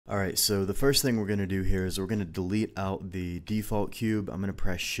Alright, so the first thing we're going to do here is we're going to delete out the default cube. I'm going to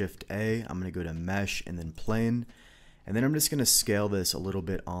press Shift A, I'm going to go to Mesh and then Plane, and then I'm just going to scale this a little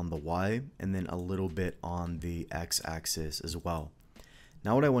bit on the Y and then a little bit on the X axis as well.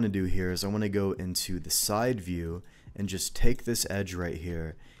 Now what I want to do here is I want to go into the side view and just take this edge right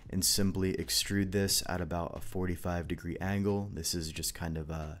here and simply extrude this at about a 45-degree angle. This is just kind of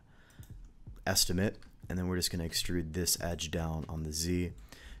a estimate, and then we're just going to extrude this edge down on the Z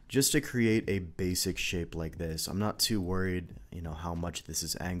just to create a basic shape like this. I'm not too worried, how much this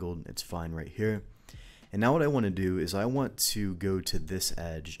is angled. It's fine right here. And now what I want to do is I want to go to this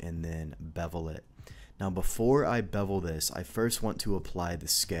edge and then bevel it. Now before I bevel this, I first want to apply the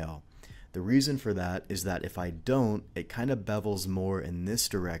scale. The reason for that is that if I don't, it kind of bevels more in this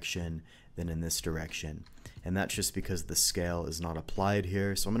direction than in this direction. And that's just because the scale is not applied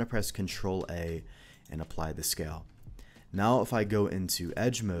here. So I'm going to press Control A and apply the scale. Now if I go into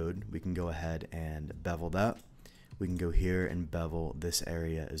edge mode, we can go ahead and bevel that. We can go here and bevel this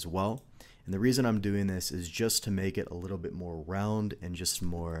area as well. And the reason I'm doing this is just to make it a little bit more round and just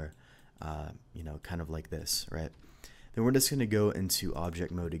more, kind of like this, right? Then we're just going to go into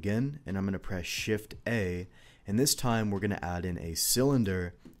object mode again, and I'm going to press Shift A, and this time we're going to add in a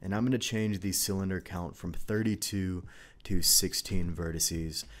cylinder, and I'm going to change the cylinder count from 32 to 16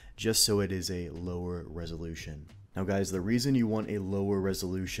 vertices, just so it is a lower resolution. Now guys, the reason you want a lower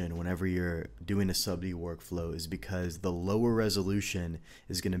resolution whenever you're doing a sub-D workflow is because the lower resolution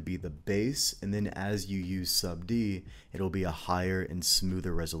is going to be the base, and then as you use sub-D, it'll be a higher and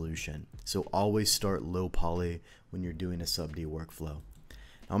smoother resolution. So always start low poly when you're doing a sub-D workflow.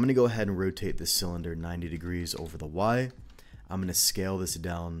 Now I'm going to go ahead and rotate this cylinder 90 degrees over the Y. I'm going to scale this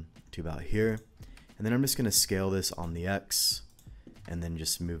down to about here, and then I'm just going to scale this on the X, and then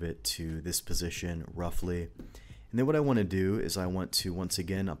just move it to this position roughly. And then what I want to do is I want to once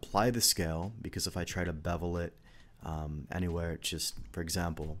again apply the scale, because if I try to bevel it anywhere, it's just, for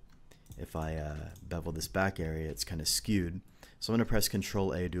example, if I bevel this back area, it's kind of skewed. So I'm going to press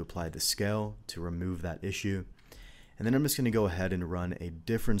Control A to apply the scale to remove that issue. And then I'm just going to go ahead and run a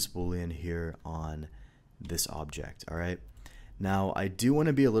difference boolean here on this object. All right. Now I do want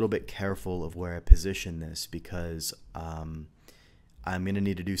to be a little bit careful of where I position this, because I'm going to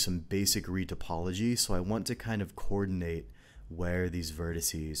need to do some basic retopology, so I want to kind of coordinate where these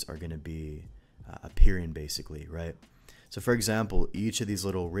vertices are going to be appearing basically, right? So for example, each of these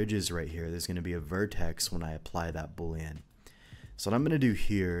little ridges right here, there's going to be a vertex when I apply that boolean. So what I'm going to do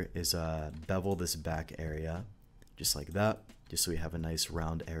here is bevel this back area, just like that, just so we have a nice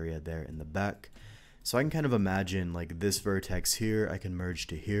round area there in the back. So I can kind of imagine like this vertex here, I can merge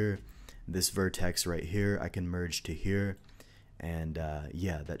to here, this vertex right here, I can merge to here. And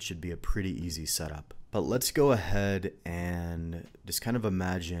yeah, that should be a pretty easy setup. But let's go ahead and just kind of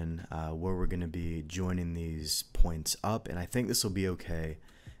imagine where we're going to be joining these points up. And I think this will be okay,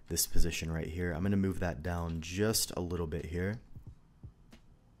 this position right here. I'm going to move that down just a little bit here.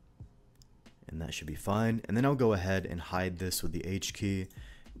 And that should be fine. And then I'll go ahead and hide this with the H key,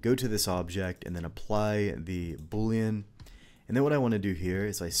 go to this object, and then apply the Boolean. And then what I want to do here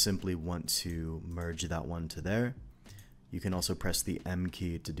is I simply want to merge that one to there. You can also press the M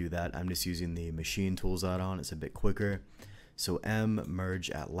key to do that. I'm just using the Machine Tools add-on. It's a bit quicker. So M, merge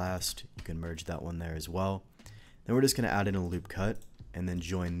at last. You can merge that one there as well. Then we're just going to add in a loop cut and then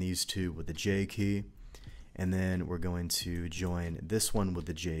join these two with the J key. And then we're going to join this one with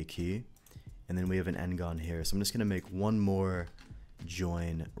the J key. And then we have an n-gon here. So I'm just going to make one more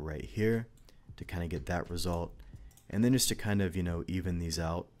join right here to kind of get that result. And then just to kind of, even these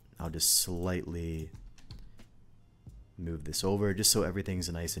out, I'll just slightly move this over just so everything's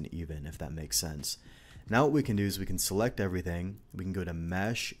nice and even, if that makes sense. Now what we can do is we can select everything, we can go to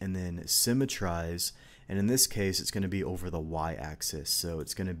mesh and then symmetrize, and in this case it's going to be over the y-axis, so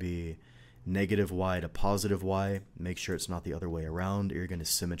it's going to be negative y to positive y. Make sure it's not the other way around or you're going to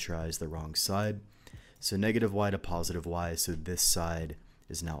symmetrize the wrong side. So negative y to positive y, so this side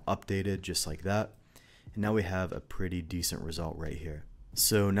is now updated just like that, and now we have a pretty decent result right here.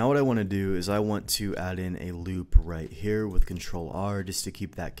 So now what I want to do is I want to add in a loop right here with Control R just to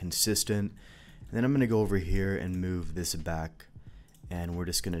keep that consistent. And then I'm going to go over here and move this back, and we're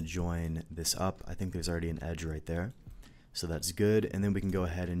just going to join this up. I think there's already an edge right there, so that's good. And then we can go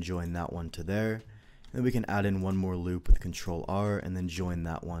ahead and join that one to there. And then we can add in one more loop with Control R and then join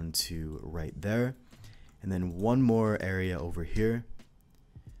that one to right there. And then one more area over here.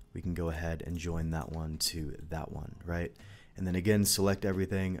 We can go ahead and join that one to that one, right? And then again, select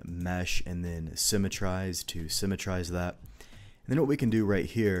everything, mesh, and then symmetrize to symmetrize that. And then what we can do right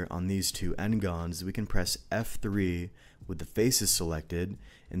here on these two n-gons is we can press F3 with the faces selected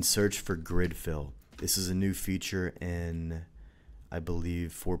and search for grid fill. This is a new feature in, I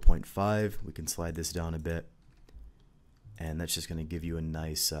believe, 4.5. We can slide this down a bit, and that's just going to give you a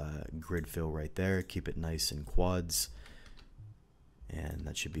nice grid fill right there. Keep it nice in quads, and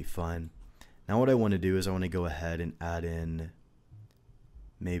that should be fine. Now what I want to do is I want to go ahead and add in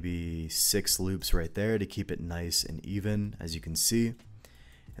maybe 6 loops right there to keep it nice and even, as you can see.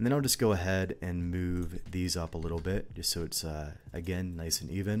 And then I'll just go ahead and move these up a little bit just so it's again nice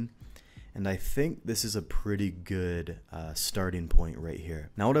and even. And I think this is a pretty good starting point right here.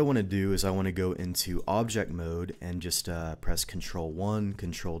 Now what I want to do is I want to go into object mode and just press Control 1,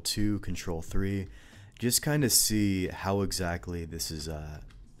 Control 2, Control 3. Just kind of see how exactly this is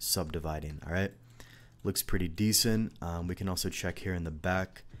subdividing. Alright, looks pretty decent. We can also check here in the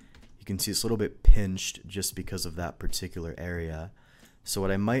back. You can see it's a little bit pinched just because of that particular area. So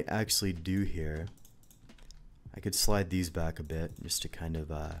what I might actually do here, I could slide these back a bit just to kind of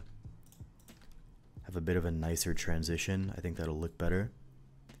have a bit of a nicer transition. I think that'll look better.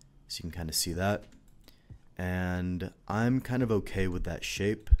 So you can kind of see that. And I'm kind of okay with that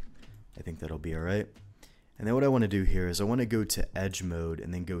shape. I think that'll be alright. And then what I want to do here is I want to go to edge mode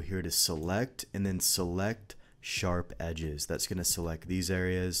and then go here to select and then select sharp edges. That's going to select these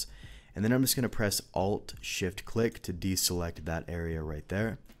areas. And then I'm just going to press Alt Shift click to deselect that area right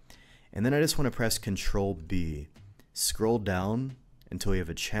there. And then I just want to press Control B. Scroll down until you have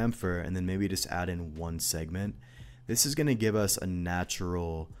a chamfer and then maybe just add in one segment. This is going to give us a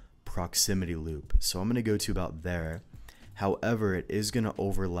natural proximity loop. So I'm going to go to about there. However, it is going to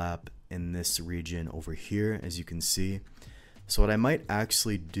overlap in this region over here, as you can see. So what I might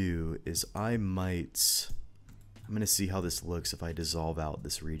actually do is I'm going to see how this looks if I dissolve out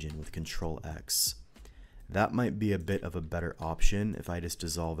this region with Control X. That might be a bit of a better option if I just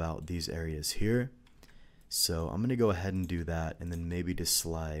dissolve out these areas here. So I'm going to go ahead and do that and then maybe just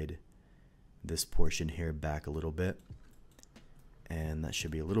slide this portion here back a little bit. And that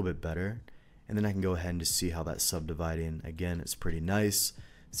should be a little bit better. And then I can go ahead and just see how that's subdividing. Again, it's pretty nice.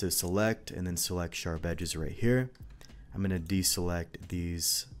 So select and then select sharp edges right here. I'm going to deselect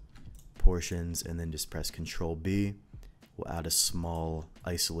these portions and then just press Control B. We'll add a small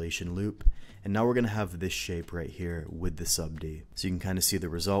isolation loop. And now we're going to have this shape right here with the sub D. So you can kind of see the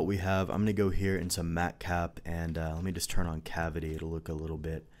result we have. I'm going to go here into Matte Cap and let me just turn on Cavity. It'll look a little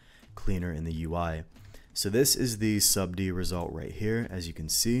bit cleaner in the UI. So this is the sub D result right here, as you can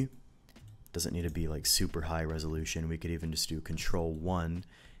see. Doesn't need to be like super high resolution. We could even just do Control 1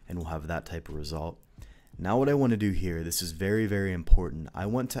 and we'll have that type of result. Now what I want to do here, this is very, very important. I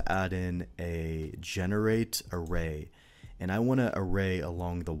want to add in a generate array, and I want to array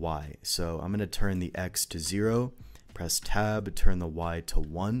along the Y. So I'm going to turn the X to 0, press Tab, turn the Y to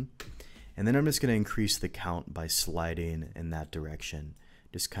 1, and then I'm just going to increase the count by sliding in that direction,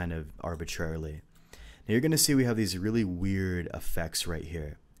 just kind of arbitrarily. Now you're going to see we have these really weird effects right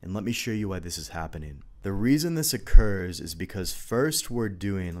here, and let me show you why this is happening. The reason this occurs is because first we're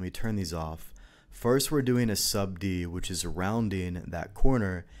doing, let me turn these off. First we're doing a sub D, which is rounding that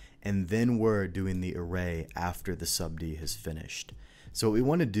corner, and then we're doing the array after the sub D has finished. So what we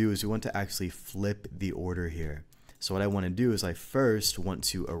want to do is we want to actually flip the order here. So what I want to do is I first want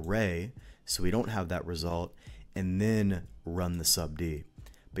to array, so we don't have that result, and then run the sub D.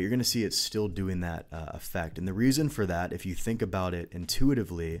 But you're going to see it's still doing that effect. And the reason for that, if you think about it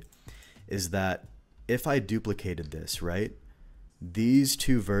intuitively, is that if I duplicated this, right, these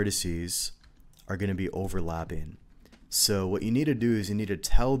two vertices are going to be overlapping. So what you need to do is you need to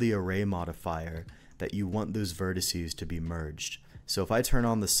tell the array modifier that you want those vertices to be merged. So if I turn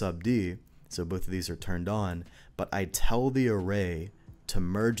on the sub D, so both of these are turned on, but I tell the array to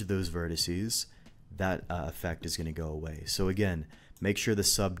merge those vertices, that effect is going to go away. So again, make sure the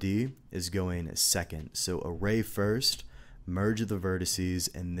sub D is going second. So array first, merge the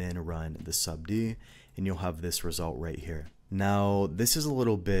vertices, and then run the sub D, and you'll have this result right here. Now, this is a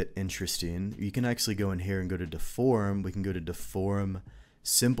little bit interesting. You can actually go in here and go to deform. We can go to deform,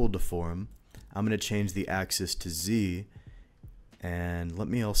 simple deform. I'm going to change the axis to Z, and let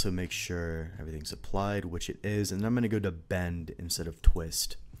me also make sure everything's applied, which it is, and I'm going to go to bend instead of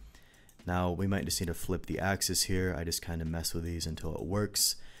twist. Now, we might just need to flip the axis here. I just kind of mess with these until it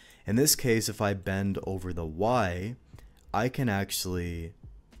works. In this case, if I bend over the Y, I can actually,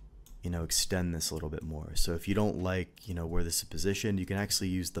 extend this a little bit more. So if you don't like, where this is positioned, you can actually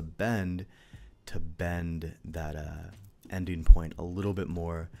use the bend to bend that ending point a little bit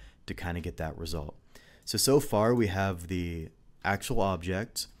more to kind of get that result. So far we have the actual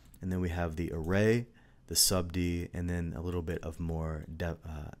object, and then we have the array, the sub D, and then a little bit of more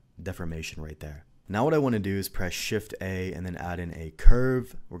deformation right there. Now what I want to do is press Shift A and then add in a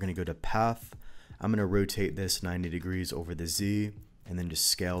curve. We're going to go to path. I'm going to rotate this 90 degrees over the Z and then just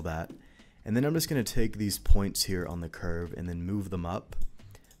scale that. And then I'm just going to take these points here on the curve and then move them up,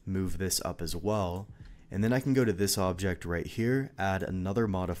 move this up as well. And then I can go to this object right here, add another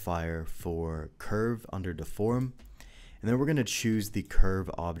modifier for curve under deform. And then we're going to choose the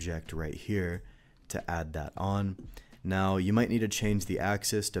curve object right here to add that on. Now you might need to change the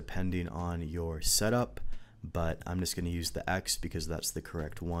axis depending on your setup, but I'm just going to use the X because that's the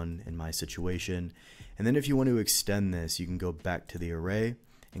correct one in my situation. And then if you want to extend this, you can go back to the array,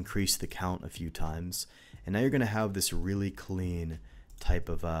 increase the count a few times, and now you're going to have this really clean type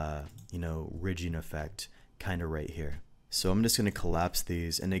of ridging effect kind of right here. So I'm just going to collapse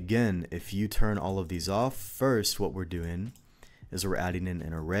these, and again, if you turn all of these off, first what we're doing is we're adding in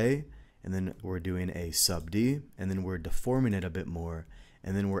an array, and then we're doing a sub D, and then we're deforming it a bit more,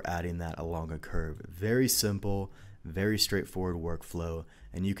 and then we're adding that along a curve. Very simple, very straightforward workflow,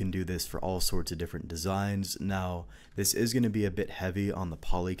 and you can do this for all sorts of different designs. Now this is going to be a bit heavy on the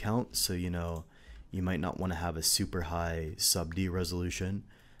poly count, so you might not want to have a super high sub D resolution,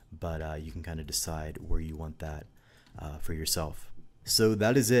 but you can kind of decide where you want that for yourself. So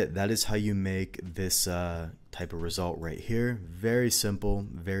that is it. That is how you make this type of result right here. Very simple,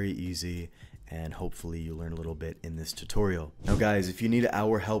 very easy, and hopefully you learn a little bit in this tutorial. Now guys, if you need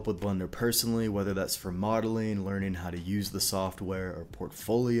our help with Blender personally, whether that's for modeling, learning how to use the software, or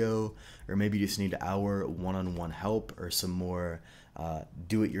portfolio, or maybe you just need our one-on-one help or some more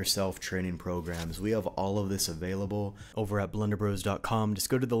do-it-yourself training programs, we have all of this available over at blenderbros.com. Just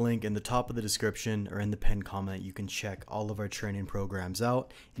go to the link in the top of the description or in the pinned comment. You can check all of our training programs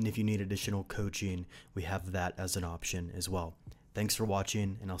out, and if you need additional coaching, we have that as an option as well. Thanks for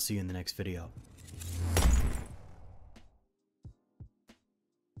watching, and I'll see you in the next video.